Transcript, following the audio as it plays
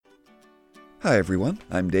Hi everyone,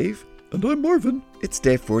 I'm Dave. And I'm Marvin. It's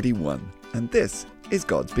day 41, and this is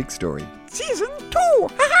God's Big Story. Season 2!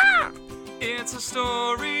 Ha-ha! It's a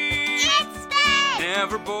story. It's big!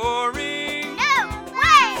 Never boring. No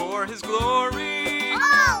way! For His glory.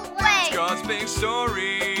 Always! It's God's big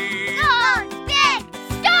story. God's big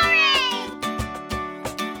story!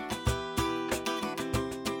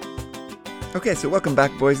 Okay, so welcome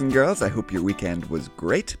back, boys and girls. I hope your weekend was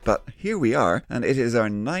great, but here we are, and it is our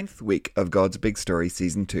 9th week of God's Big Story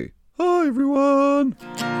Season 2. Hi everyone!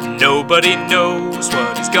 Nobody knows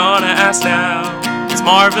what he's gonna ask now. It's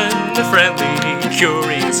Marvin, the friendly,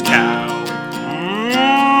 curious cow.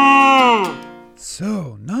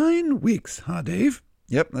 So, 9 weeks, huh, Dave?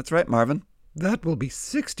 Yep, that's right, Marvin. That will be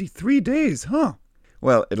 63 days, huh?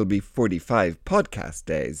 Well, it'll be 45 podcast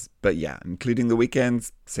days, but yeah, including the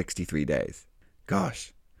weekends, 63 days.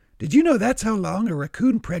 Gosh, did you know that's how long a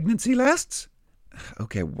raccoon pregnancy lasts?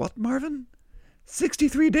 Okay, what, Marvin?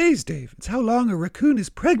 63 days, Dave. It's how long a raccoon is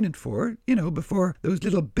pregnant for, before those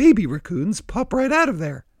little baby raccoons pop right out of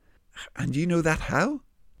there. And you know that how?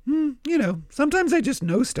 Sometimes I just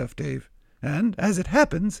know stuff, Dave. And, as it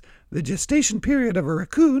happens, the gestation period of a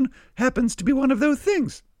raccoon happens to be one of those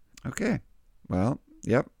things. Okay, well,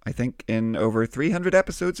 yep, I think in over 300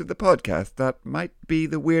 episodes of the podcast, that might be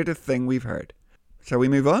the weirdest thing we've heard. Shall we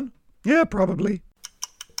move on? Yeah, probably.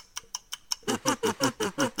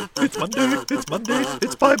 It's Monday,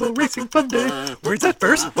 it's Bible Racing Fun Day. Where's that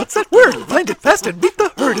verse? What's that word? Find it fast and beat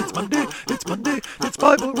the herd. It's Monday, it's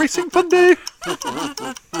Bible Racing Fun Day.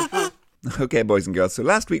 Okay, boys and girls, so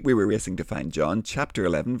last week we were racing to find John chapter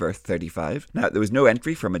 11, verse 35. Now, there was no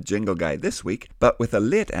entry from a jingle guy this week, but with a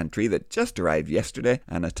late entry that just arrived yesterday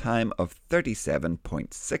and a time of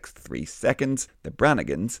 37.63 seconds, the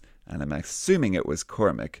Brannigans, and I'm assuming it was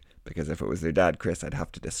Cormac, because if it was their dad, Chris, I'd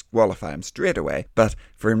have to disqualify him straight away. But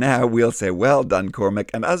for now, we'll say well done,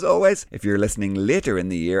 Cormac. And as always, if you're listening later in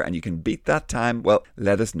the year and you can beat that time, well,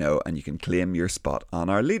 let us know and you can claim your spot on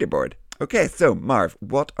our leaderboard. Okay, so Marv,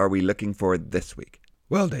 what are we looking for this week?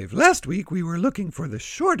 Well, Dave, last week we were looking for the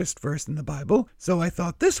shortest verse in the Bible, so I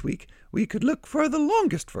thought this week we could look for the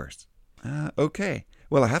longest verse. Okay.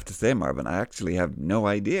 Well, I have to say, Marvin, I actually have no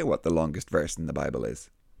idea what the longest verse in the Bible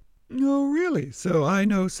is. Oh, really? So I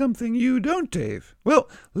know something you don't, Dave. Well,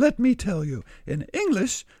 let me tell you. In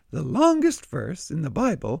English, the longest verse in the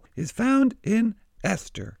Bible is found in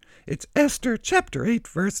Esther. It's Esther chapter 8,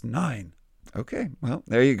 verse 9. Okay, well,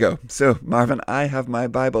 there you go. So, Marvin, I have my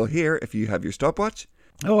Bible here if you have your stopwatch.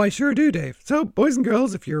 Oh, I sure do, Dave. So, boys and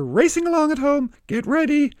girls, if you're racing along at home, get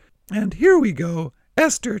ready. And here we go.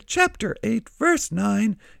 Esther chapter 8, verse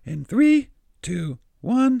 9 in 3, 2,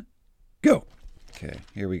 1, go. Okay,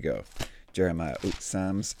 here we go. Jeremiah,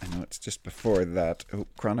 Psalms. I know it's just before that.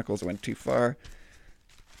 Chronicles, I went too far.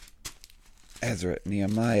 Ezra,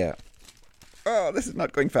 Nehemiah. Oh, this is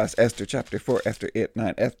not going fast. Esther chapter 4, Esther 8,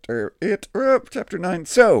 9, Esther 8, chapter 9.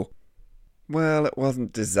 So, well, it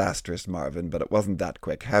wasn't disastrous, Marvin, but it wasn't that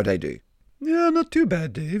quick. How'd I do? Yeah, not too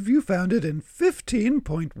bad, Dave. You found it in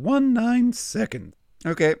 15.19 seconds.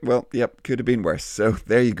 Okay, well, yep, could have been worse. So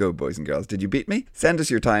there you go, boys and girls. Did you beat me? Send us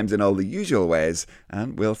your times in all the usual ways,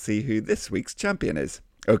 and we'll see who this week's champion is.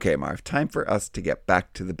 Okay, Marv, time for us to get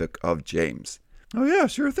back to the book of James. Oh yeah,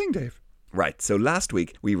 sure thing, Dave. Right, so last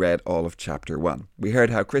week we read all of chapter 1. We heard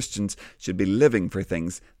how Christians should be living for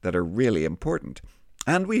things that are really important.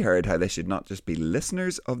 And we heard how they should not just be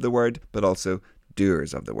listeners of the word, but also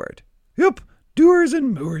doers of the word. Yep, doers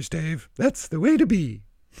and mowers, Dave. That's the way to be.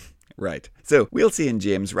 Right. So we'll see in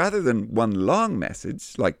James, rather than one long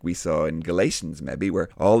message, like we saw in Galatians maybe, where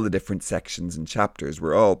all the different sections and chapters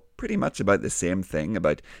were all pretty much about the same thing,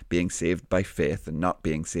 about being saved by faith and not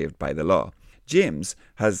being saved by the law. James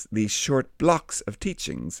has these short blocks of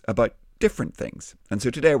teachings about different things. And so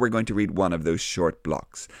today we're going to read one of those short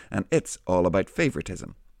blocks, and it's all about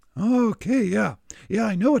favoritism. Okay, yeah. Yeah,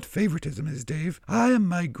 I know what favoritism is, Dave. I am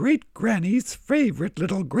my great-granny's favorite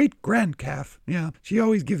little great-grandcalf. Yeah, she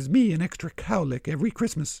always gives me an extra cowlick every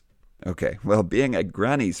Christmas. Okay, well, being a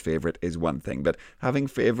granny's favourite is one thing, but having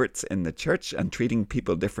favourites in the church and treating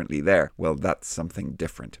people differently there, well, that's something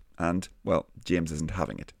different. And, well, James isn't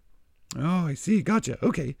having it. Oh, I see. Gotcha.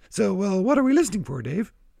 Okay. So, well, what are we listening for,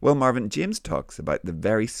 Dave? Well, Marvin, James talks about the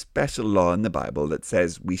very special law in the Bible that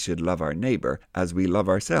says we should love our neighbour as we love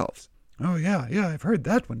ourselves. Oh, yeah, I've heard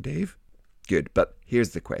that one, Dave. Good, but here's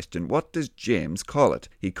the question. What does James call it?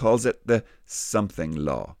 He calls it the something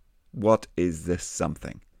law. What is this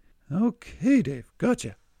something? Okay, Dave.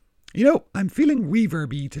 Gotcha. I'm feeling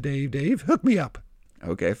reverby today, Dave. Hook me up.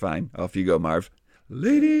 Okay, fine. Off you go, Marv.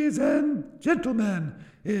 Ladies and gentlemen,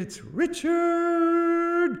 it's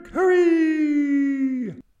Richard Curry.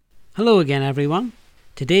 Hello again, everyone.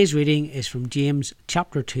 Today's reading is from James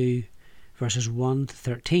chapter 2, verses 1 to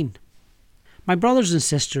 13. My brothers and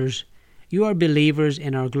sisters, you are believers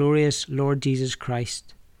in our glorious Lord Jesus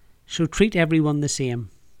Christ, so treat everyone the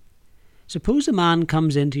same. Suppose a man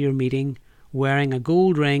comes into your meeting wearing a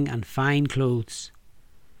gold ring and fine clothes,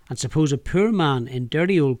 and suppose a poor man in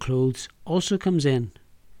dirty old clothes also comes in.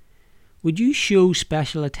 Would you show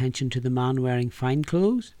special attention to the man wearing fine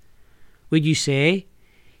clothes? Would you say,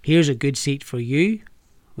 "Here's a good seat for you"?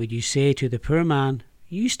 Would you say to the poor man,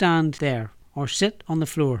 "You stand there or sit on the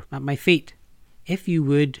floor at my feet"? If you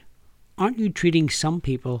would, aren't you treating some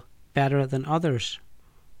people better than others?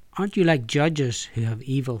 Aren't you like judges who have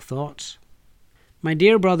evil thoughts? My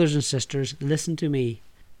dear brothers and sisters, listen to me.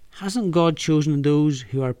 Hasn't God chosen those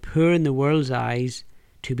who are poor in the world's eyes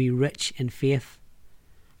to be rich in faith?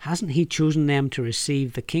 Hasn't He chosen them to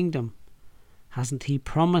receive the kingdom? Hasn't He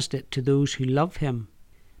promised it to those who love Him?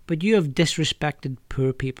 But you have disrespected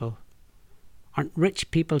poor people. Aren't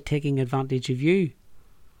rich people taking advantage of you?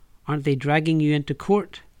 Aren't they dragging you into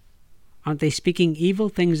court? Aren't they speaking evil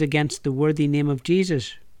things against the worthy name of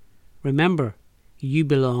Jesus? Remember, you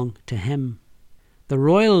belong to Him. The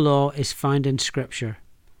royal law is found in Scripture.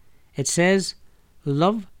 It says,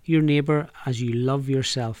 "Love your neighbour as you love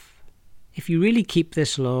yourself." If you really keep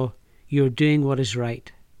this law, you are doing what is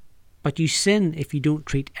right. But you sin if you don't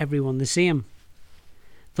treat everyone the same.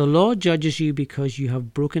 The law judges you because you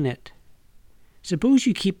have broken it. Suppose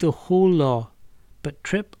you keep the whole law, but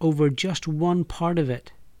trip over just one part of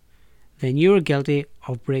it. Then you are guilty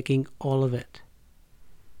of breaking all of it.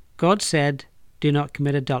 God said, "Do not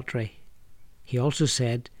commit adultery." He also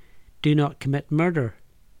said, "Do not commit murder."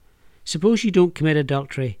 Suppose you don't commit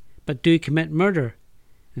adultery, but do commit murder.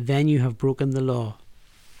 Then you have broken the law.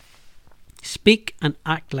 Speak and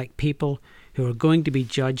act like people who are going to be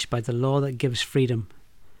judged by the law that gives freedom.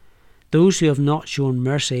 Those who have not shown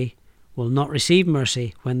mercy will not receive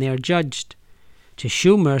mercy when they are judged. To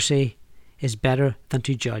show mercy is better than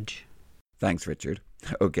to judge. Thanks, Richard.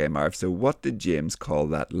 Okay, Marv, so what did James call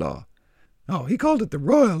that law? Oh, he called it the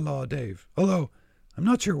royal law, Dave, although I'm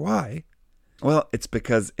not sure why. Well, it's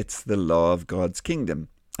because it's the law of God's kingdom,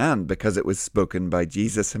 and because it was spoken by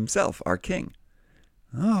Jesus himself, our King.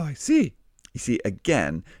 Oh, I see. You see,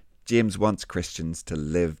 again, James wants Christians to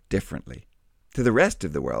live differently. To the rest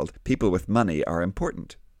of the world, people with money are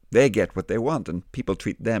important. They get what they want, and people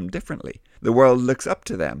treat them differently. The world looks up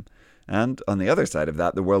to them. And on the other side of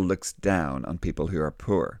that, the world looks down on people who are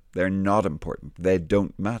poor. They're not important. They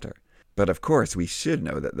don't matter. But of course, we should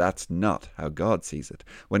know that that's not how God sees it.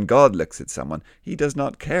 When God looks at someone, He does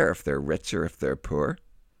not care if they're rich or if they're poor.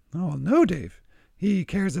 Oh, no, Dave. He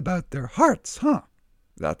cares about their hearts, huh?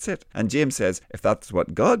 That's it. And James says, if that's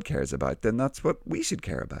what God cares about, then that's what we should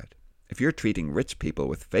care about. If you're treating rich people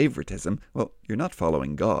with favoritism, well, you're not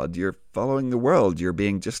following God, you're following the world, you're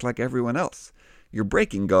being just like everyone else. You're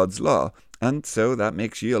breaking God's law, and so that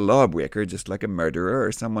makes you a lawbreaker, just like a murderer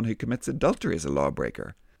or someone who commits adultery is a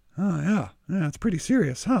lawbreaker. Oh, yeah, it's pretty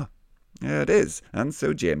serious, huh? Yeah, it is. And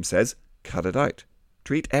so James says, cut it out.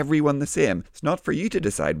 Treat everyone the same. It's not for you to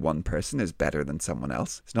decide one person is better than someone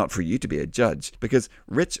else. It's not for you to be a judge, because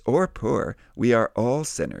rich or poor, we are all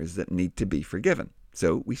sinners that need to be forgiven.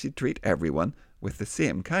 So we should treat everyone with the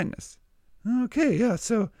same kindness. Okay, yeah,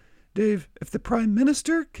 so, Dave, if the Prime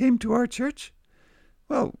Minister came to our church?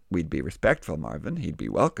 Well, we'd be respectful, Marvin. He'd be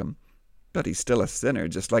welcome. But he's still a sinner,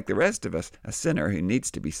 just like the rest of us. A sinner who needs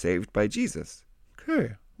to be saved by Jesus.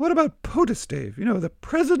 Okay, what about POTUS, Dave? You know, the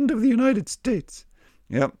President of the United States.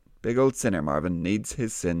 Yep, big old sinner, Marvin. Needs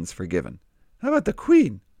his sins forgiven. How about the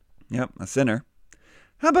Queen? Yep, a sinner.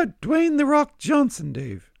 How about Dwayne "The Rock" Johnson,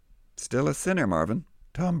 Dave? Still a sinner, Marvin.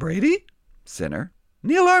 Tom Brady? Sinner.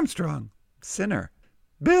 Neil Armstrong? Sinner.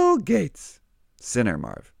 Bill Gates? Sinner,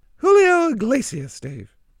 Marv. Julio Iglesias,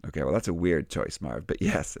 Dave? Okay, well, that's a weird choice, Marv. But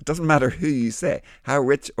yes, it doesn't matter who you say, how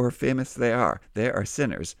rich or famous they are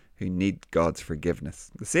sinners who need God's forgiveness.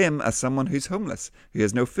 The same as someone who's homeless, who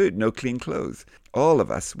has no food, no clean clothes. All of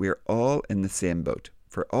us, we're all in the same boat.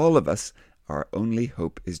 For all of us, our only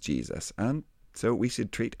hope is Jesus. And so we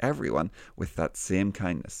should treat everyone with that same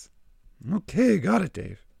kindness. Okay, got it,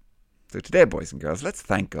 Dave. So today, boys and girls, let's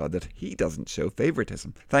thank God that He doesn't show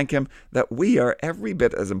favoritism. Thank Him that we are every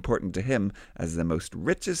bit as important to Him as the most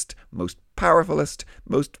richest, most powerfulest,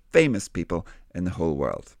 most famous people in the whole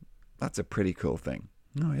world. That's a pretty cool thing.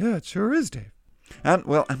 Oh yeah, it sure is, Dave. And,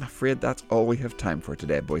 well, I'm afraid that's all we have time for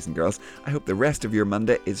today, boys and girls. I hope the rest of your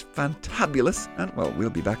Monday is fantabulous, and, well,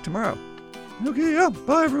 we'll be back tomorrow. Okay, yeah,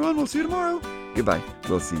 bye everyone, we'll see you tomorrow. Goodbye,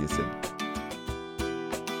 we'll see you soon.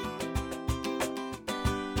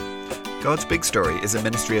 God's Big Story is a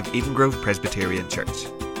ministry of Eden Grove Presbyterian Church.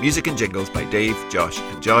 Music and jingles by Dave, Josh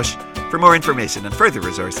and Josh. For more information and further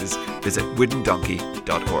resources, visit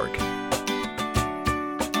woodendonkey.org.